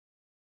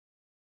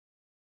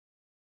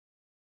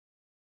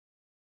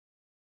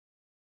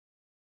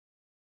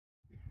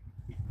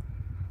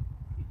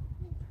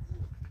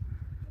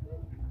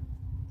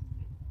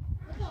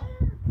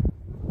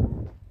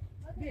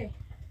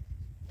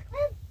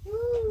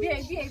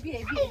Lês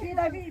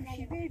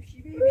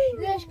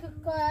que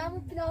é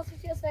muito final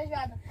associações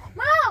já.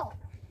 Mal!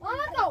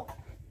 Mal!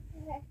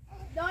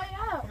 Daí,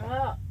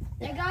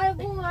 agora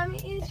vou lá me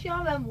encher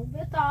mesmo.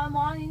 Betal,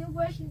 mal, e não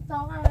gosto de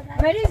tal.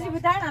 مریضی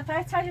بودن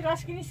تا سالی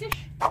راست که نیستیش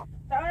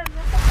تا اون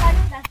سالی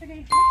دست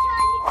بگیرید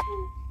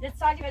یه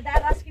سالی به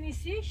در راست که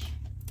نیستیش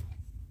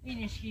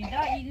اینش کی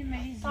دا این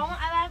مریضی Tamam,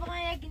 evvel bana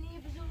yakını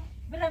yapacağım.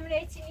 بلم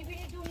لیتی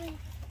بینی دومی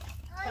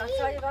تا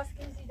سالی راست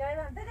که نیستی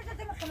دارم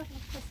ده مخمت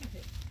مختصیفه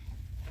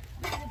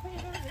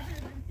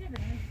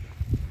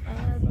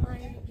Evvel bana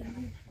yakını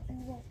yapacağım.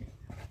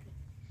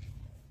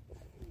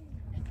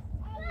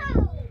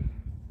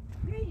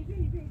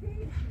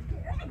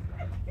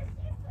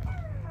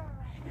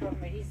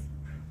 مریض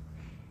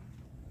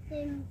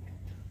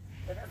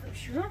بدازم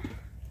شروع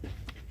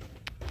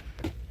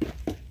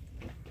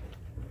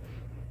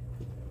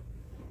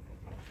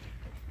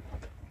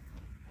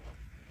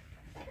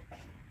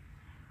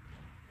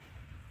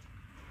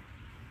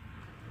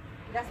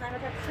دست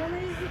نمیده شو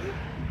مریضی بود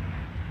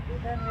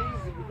بودن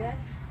مریضی بوده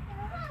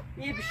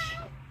یه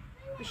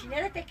بشی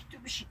نره تکی تو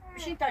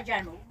بشین تا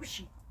جرمه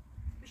بشین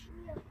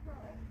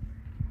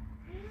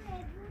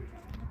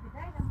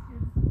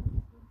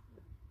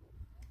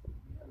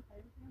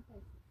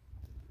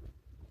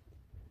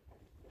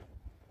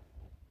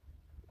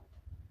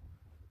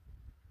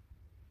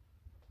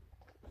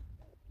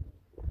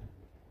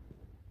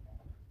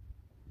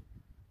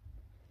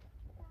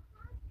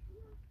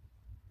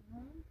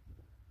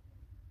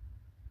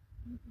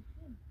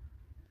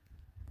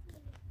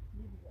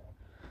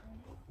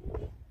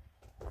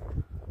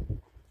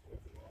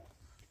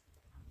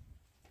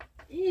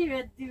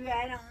Io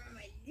devo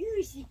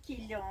Lucy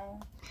kilo.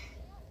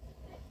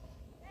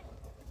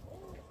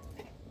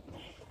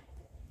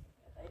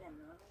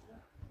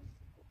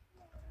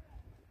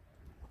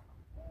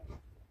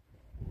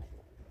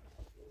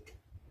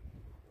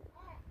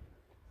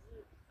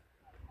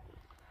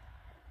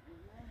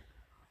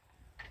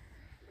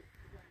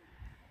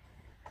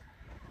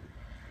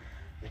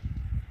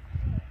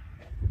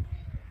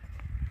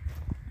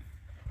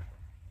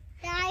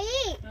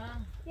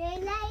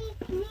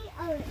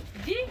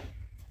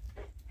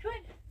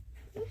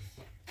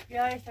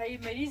 Ya saya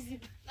merizi.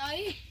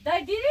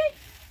 Dai diri?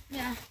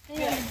 Ya.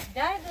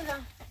 Dai da.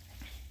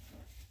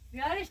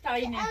 Yarış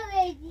tayini.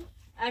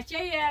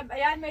 Şey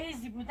yani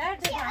merizi bu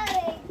derdi.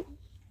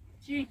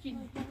 Çünkü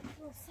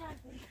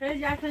خیلی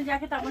yakın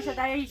jaket almışa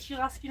da hiç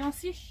rast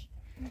kinosiş.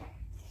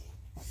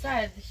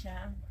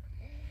 Serdişem.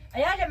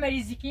 Ayağla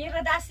merizi ki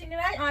yere destini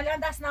ver,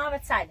 alan destini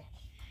avet sayla.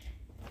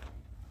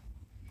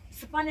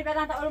 Spani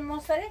beden de orun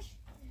monstariş.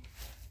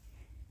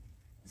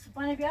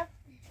 Spani bir.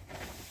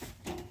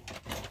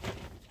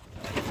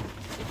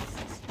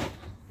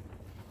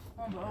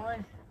 Boy.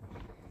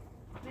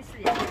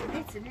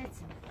 Listen.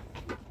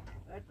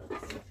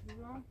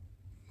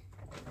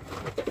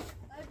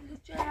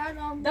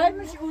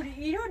 دايما مش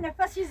يقولوا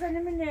نفس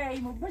يزن من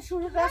يمو مش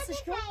هو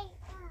راسش كو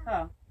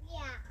ها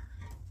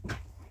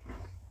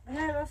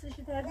انا راسش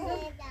تهدي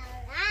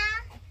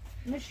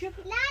مش شوف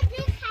لا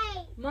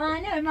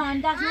تخي ما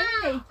عندك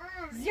مني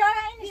زيارة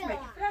عينش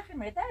بك في الاخر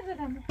ما يتعرض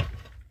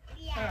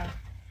ها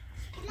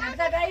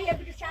نبدا بقى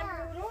يبدو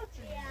شعب الورود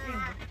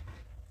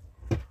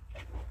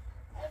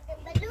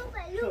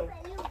بلو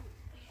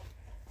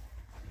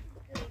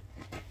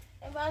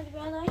بعد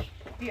بقى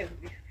بيو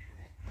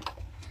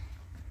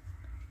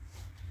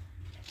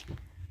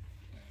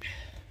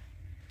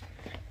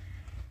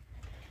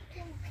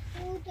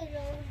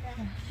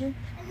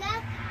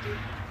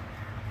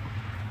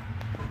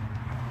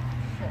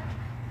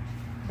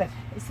بس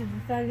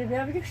استدلال اللي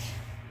بيعملوش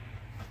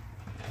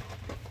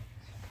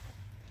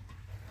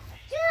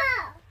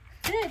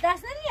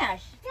دست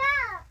نمیاش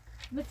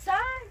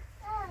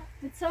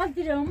متصال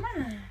دلوم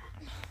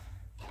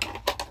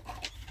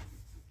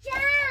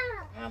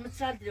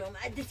متصال دلوم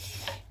عدت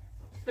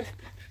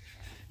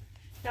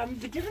تعمل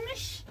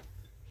بدرمش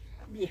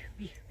بيه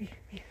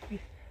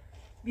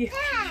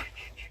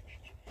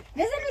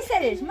لازم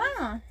يسرج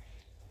ما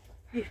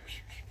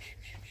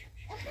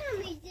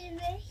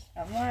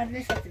ما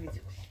ليش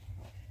تبيجي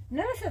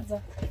لا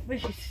صدق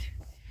بس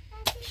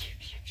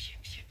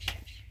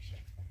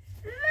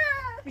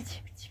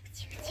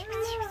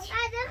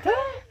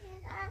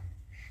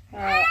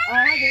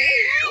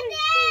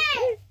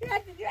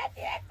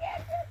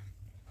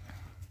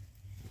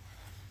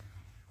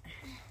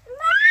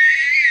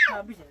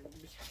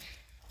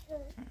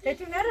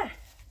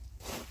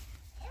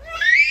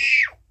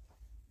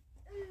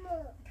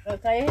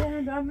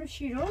Kaya'ya dönmüş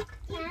şiro.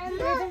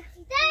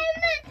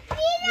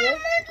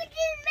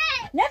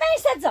 Ne ben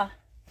istedza?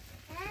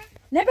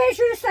 Ne ben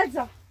şunu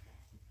istedza?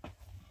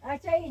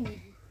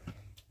 Açayım.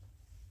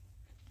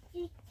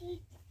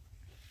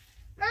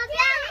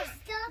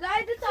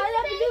 Leider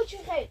Teil biliyorsun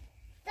hey.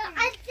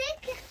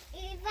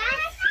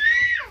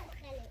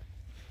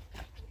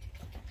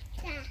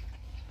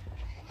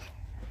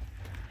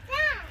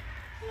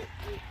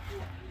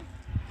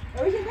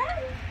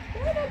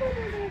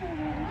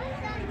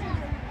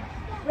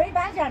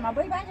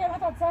 برای بنجر ما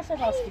تا 10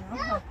 راست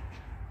کنم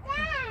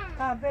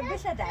ها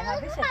بشه در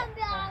ها بشه هم در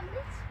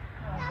بیاموز.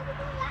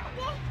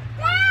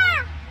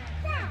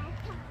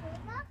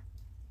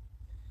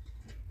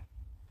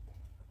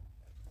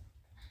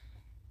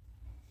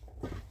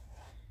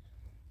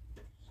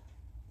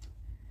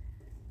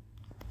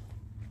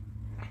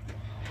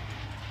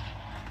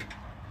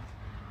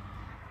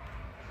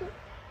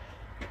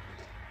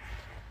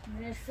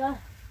 مرسا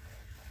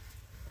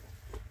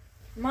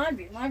مان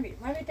بی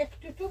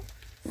تک تو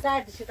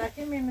سرد شد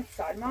اتی میمت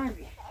سال مان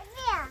بی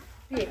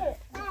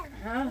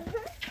ها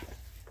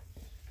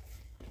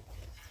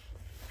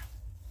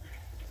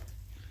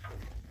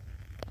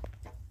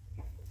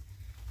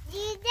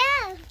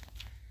دیدم.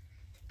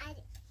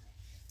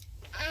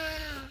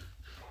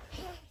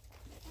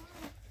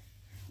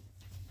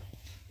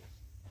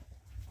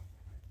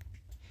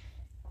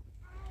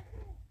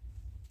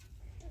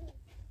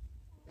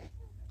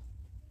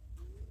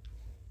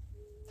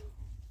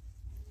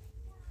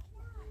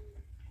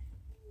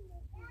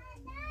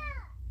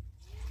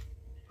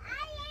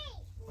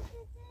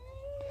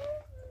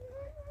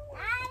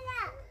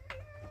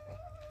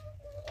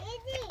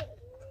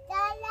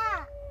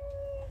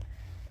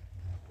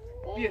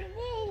 بیا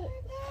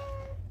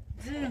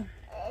زم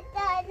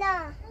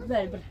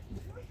بر بر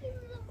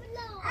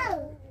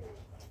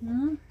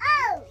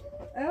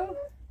او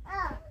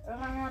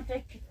اما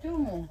تک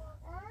تو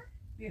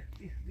بیا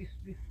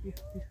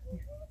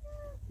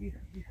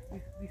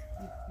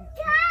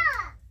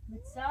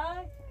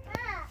متسال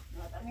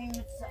نادمی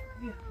متسال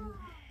بیا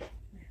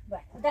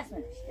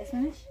دست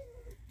منش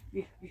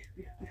بیا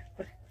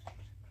بر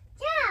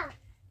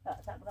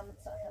تبرا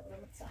متسال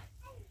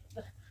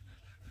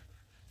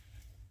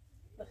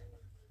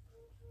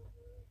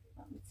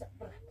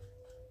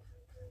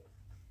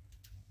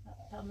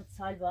تا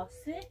متسال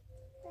واسه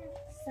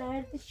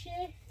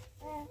سردشه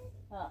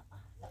ها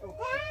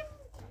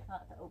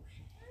تا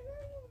اوبشه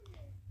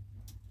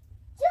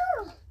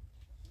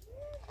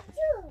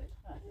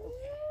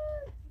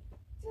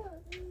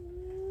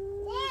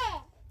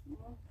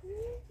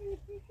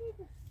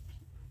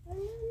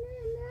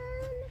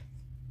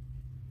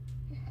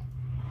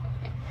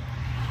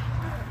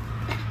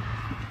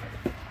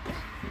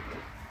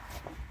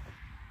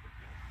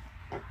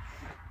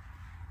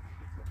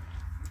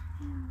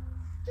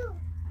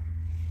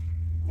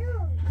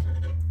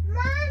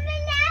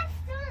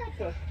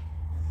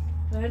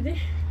Hörde?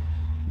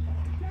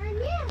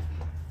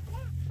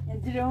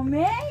 En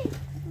dromej?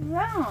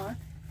 Vad?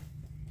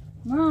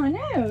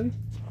 Manu?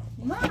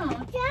 Ma?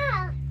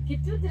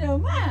 Kitu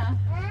droma?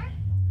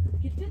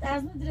 Kitu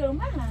azmu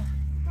droma?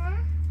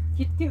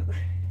 Kitu.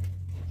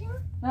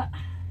 Ha.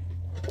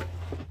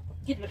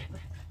 Git bırak.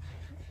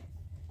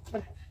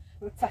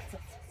 Sat.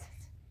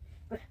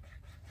 Bırak.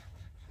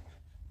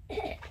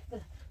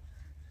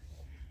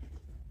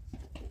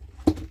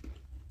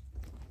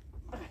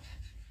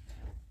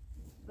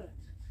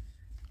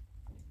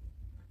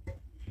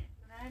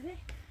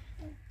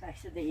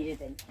 Başta da iyi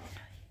edelim.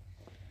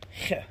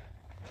 Şu.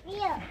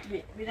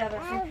 Bir daha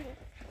basın.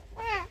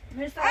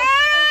 Mersa.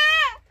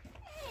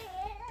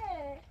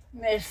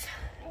 Mersa.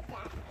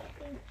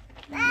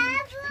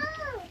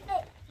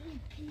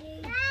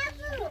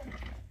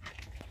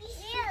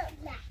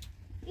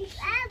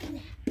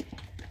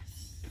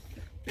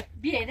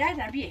 Bir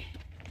nereden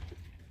bir?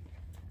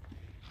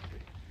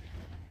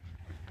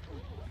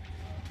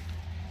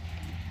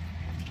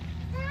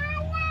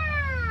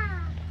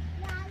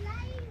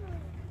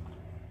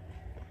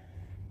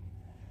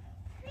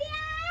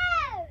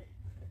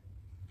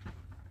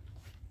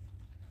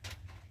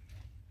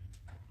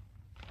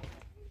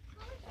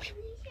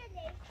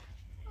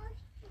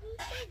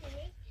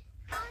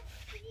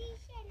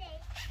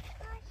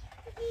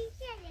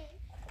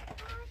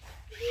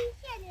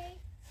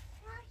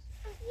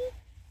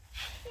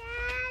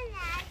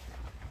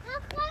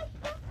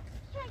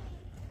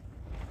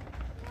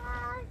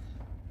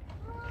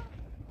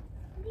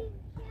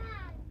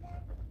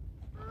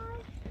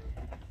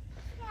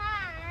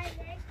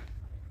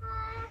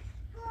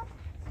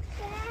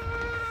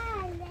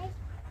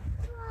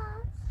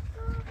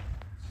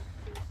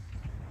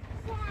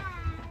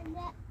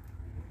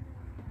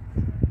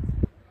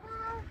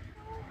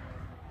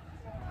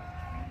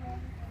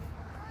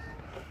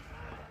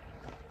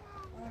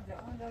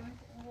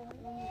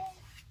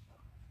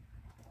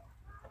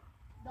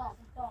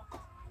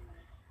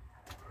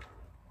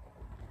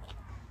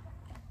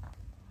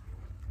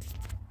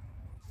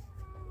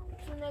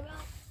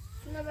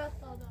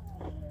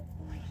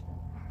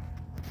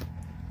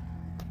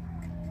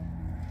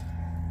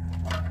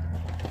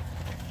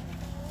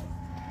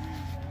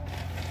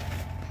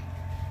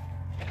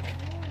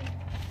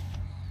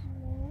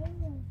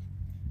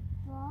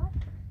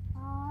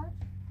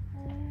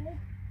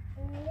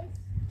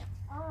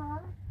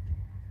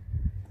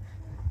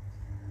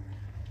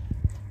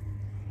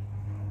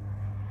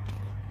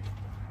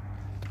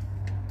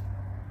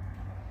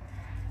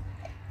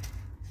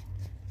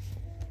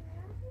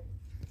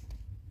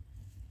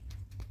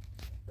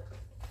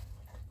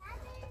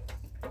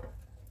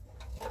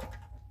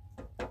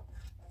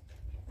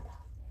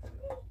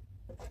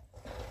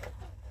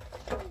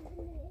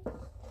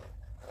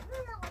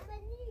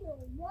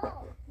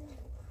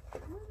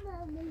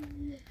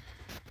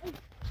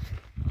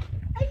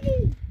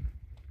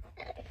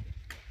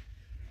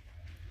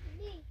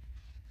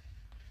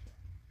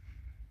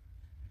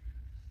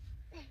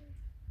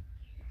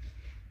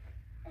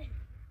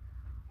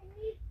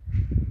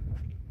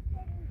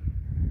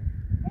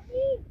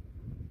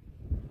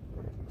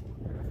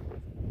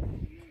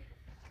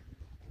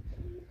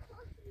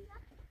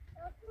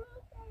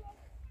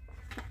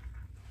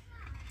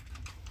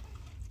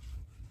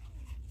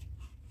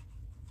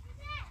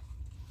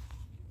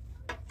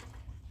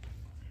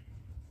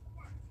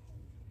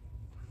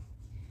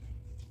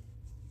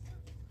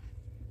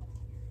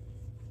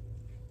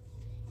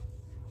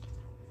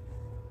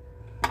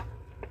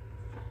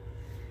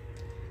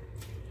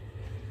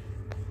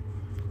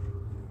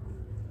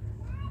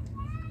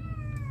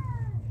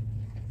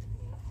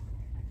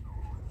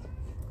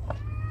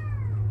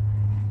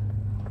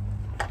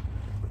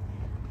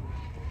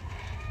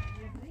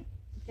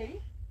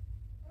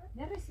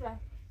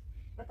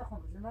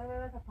 بتاخد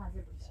زمان بتا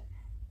پنجه بشه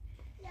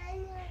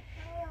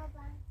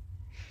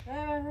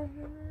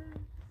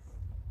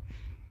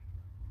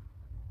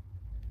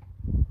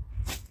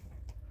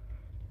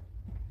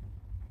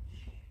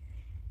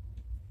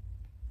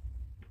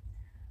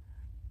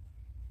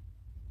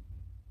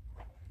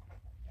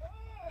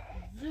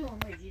زوم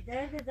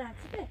جدار دادم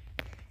چه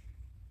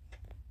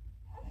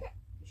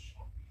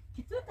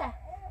که تو ده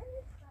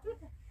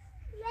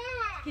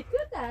که تو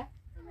ده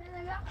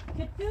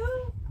که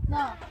تو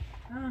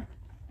نه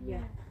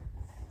بیا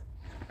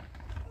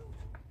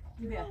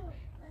بیا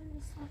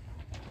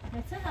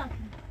مثلا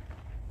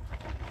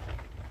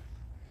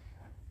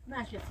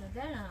ماشي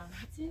صدقنا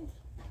بتي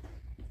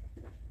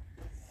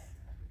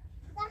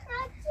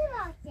دخلت چی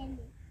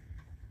باکنی؟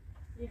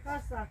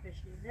 يخاف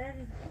صافش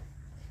لي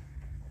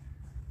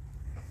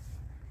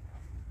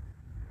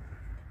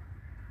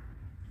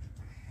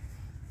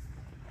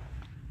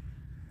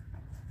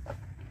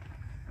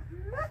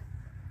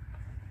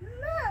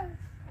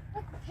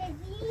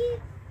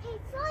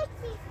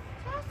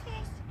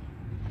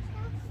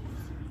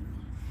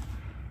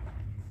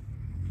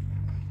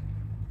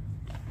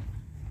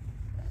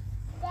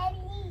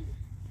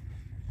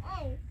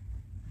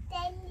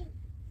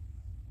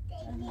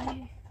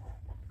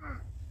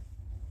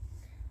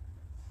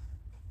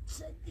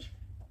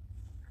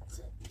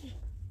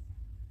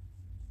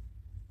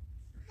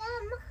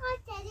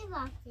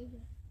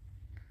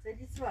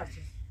Sedi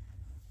svarçız.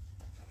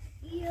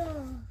 Yo.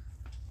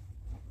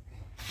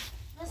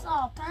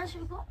 Pessoal, prancha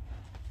ficou.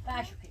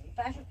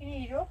 Penso que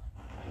nem eu.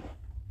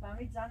 Vamos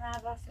dizer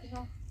nada assim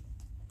não.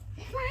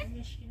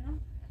 Acho que não.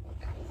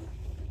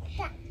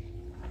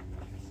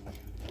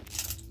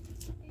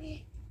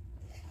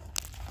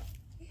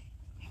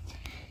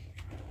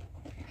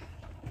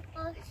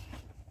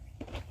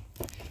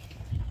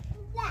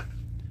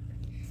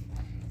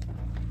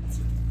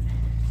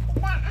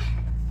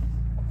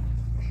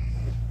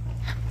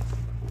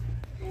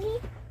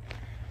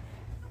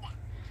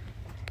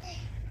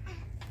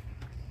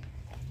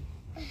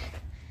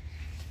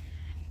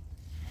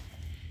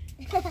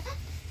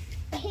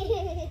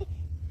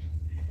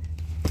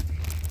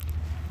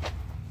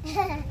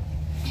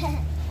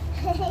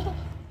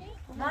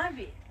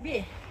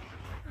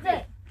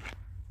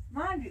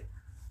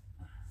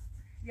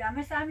 بیا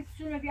مثلا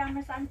میتونه بیا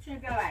مثلا میتونه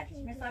بیا ورش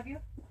مثلا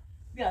بیا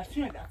بیا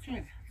تونه بیا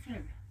تونه بیا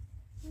تونه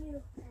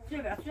بیا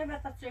تونه بیا تونه بیا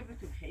تا تونه بیا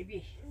تو خیلی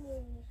بیش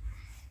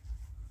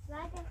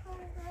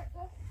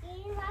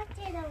این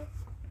واچنو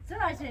چه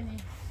واچنی؟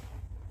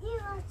 این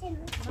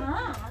واچنو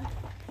آه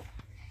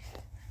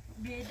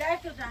بیا در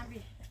تو دم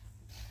بیا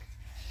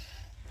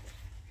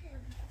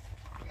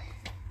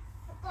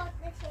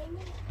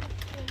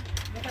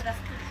بیا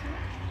دست تو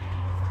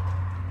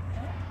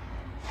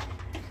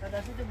بشون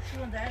دست تو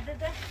بشون درد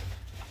ده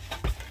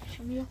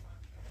Sumiu.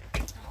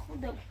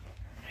 Fudeu.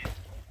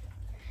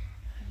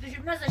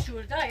 Mas a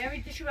chuva, tá? Eu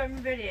vi chuva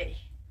me verei.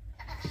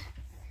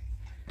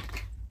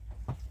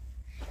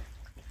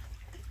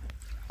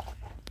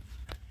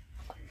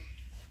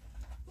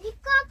 Die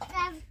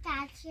kopje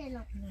staat hier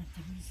nog.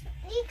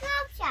 Die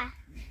kopje.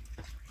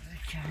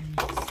 Ja,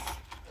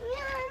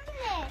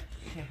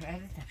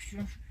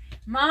 meneer.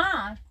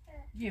 Ma,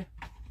 hier.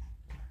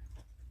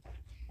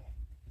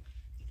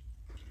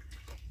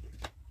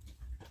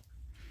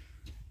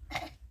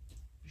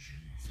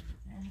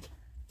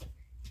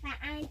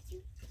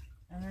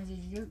 Ama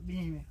diyor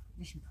bilmiyorum.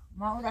 Bilmiyorum.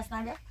 Ma o da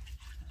sana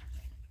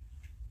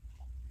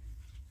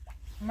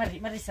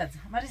Mari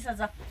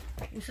sadza.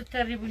 Usu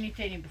terribuni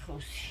teni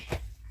bخوسی.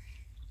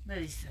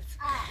 Mari sadza.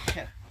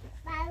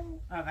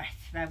 Evet,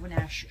 ben bunu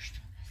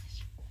aşıştım.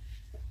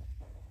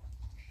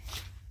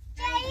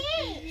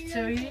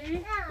 Söyle.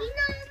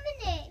 İnanmıyorum.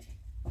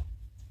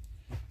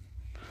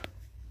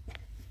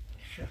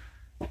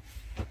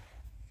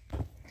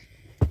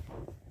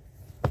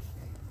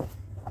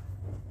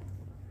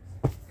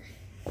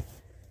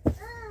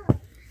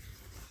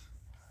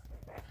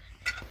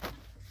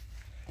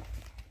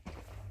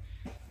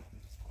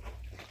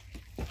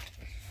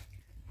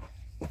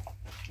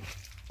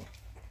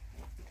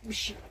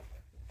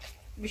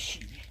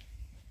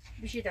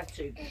 Bir şey daha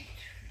söyle.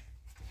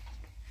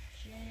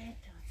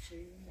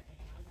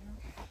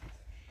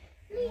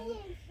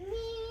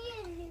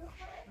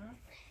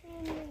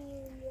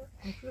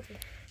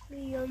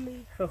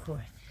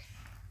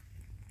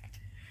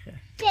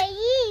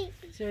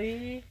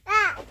 Söyle.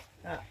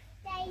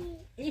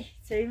 İyi,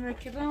 söyle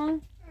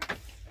bakalım.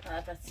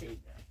 Hadi söyle.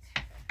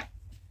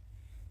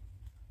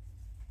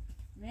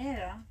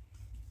 Mera,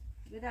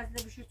 biraz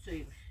da bir şey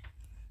söyle.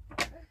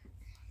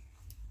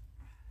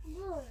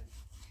 Bu.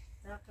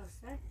 Ne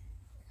yaparsın?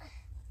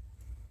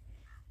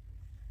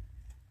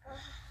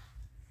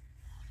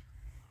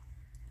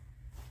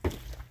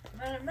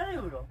 Ben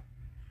euro.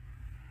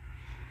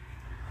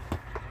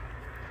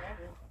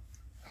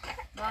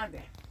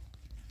 Nerede?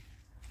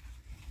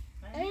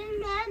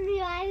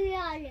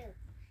 İnanmıyorum.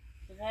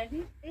 Nerede?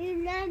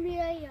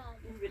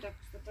 İnanmıyorum. Bir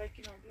dakika,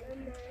 belki ne oluyor?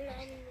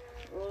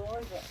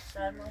 Oy,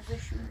 sarmazda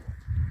şu.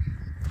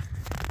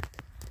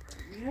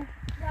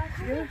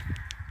 Yürü.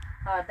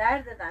 ها در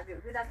دادم بیا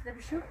بیا دست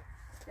بشو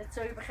یه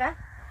چایی بخور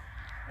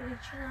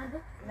چی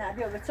نده؟ نه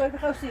بیا به چای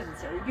بخور و سیر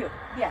می‌چایی بیا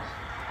بیا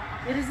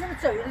یه ریزی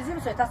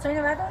می‌چایی تا چایی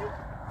نبرداری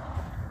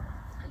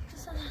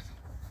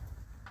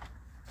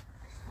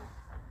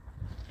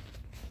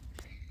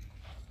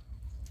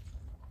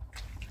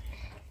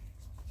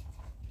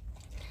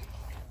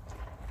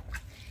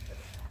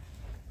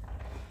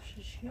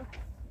شیشیو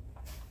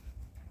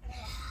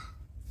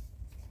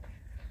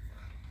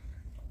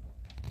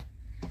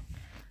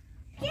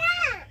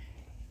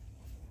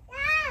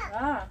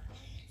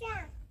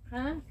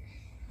ها؟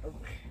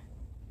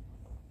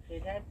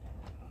 خیلی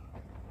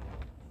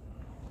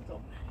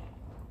دوم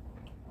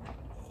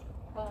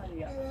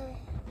بالیا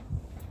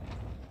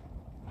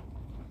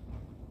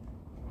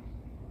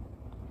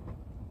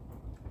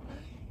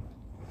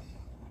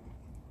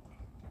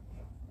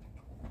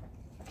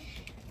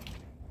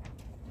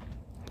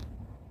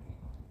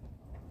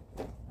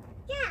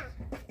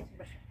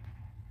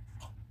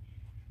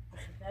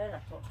بخیر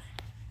تو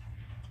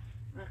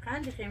من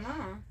قندی خیمه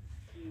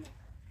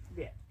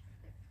بیا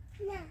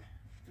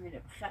میره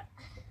بخیر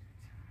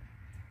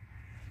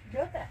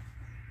جاده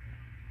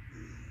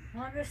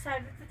ما بیر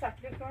سردی تو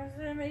تکلیف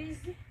کنم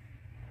مریضی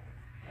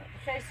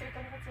خیلی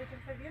سویتم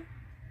بیا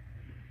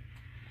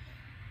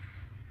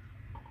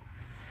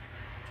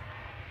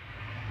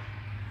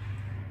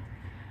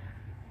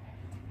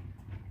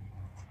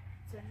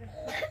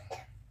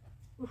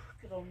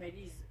که رو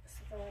مریض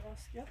استفاده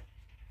راست کرد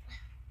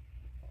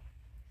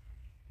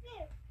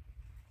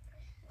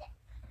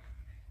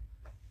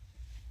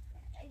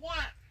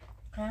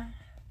ها؟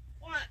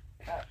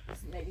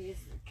 از مریض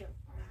که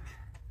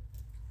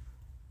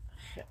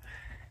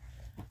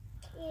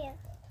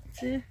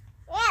چی؟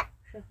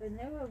 شفه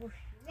نباش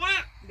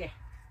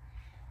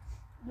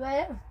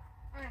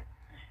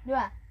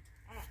بیا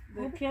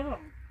دو بکرم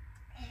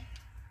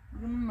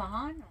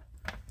مهانه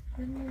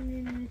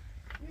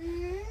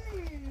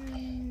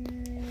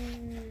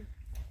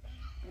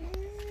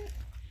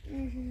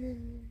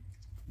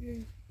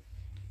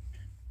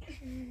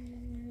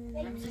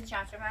نمیشه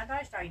چمچه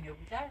مرداش تا اینو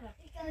بود دارم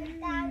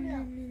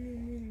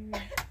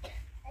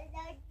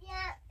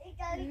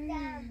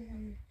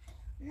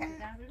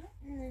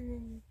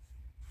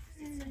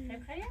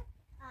خیلی خیلی؟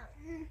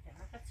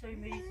 فقط سوی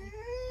مریضی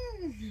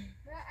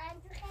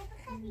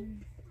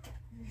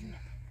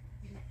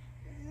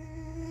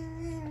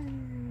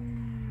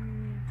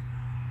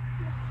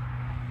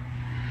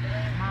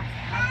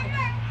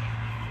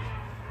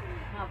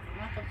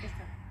من خب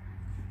کشتم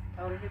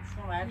تا رو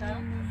بشون باید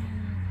دارم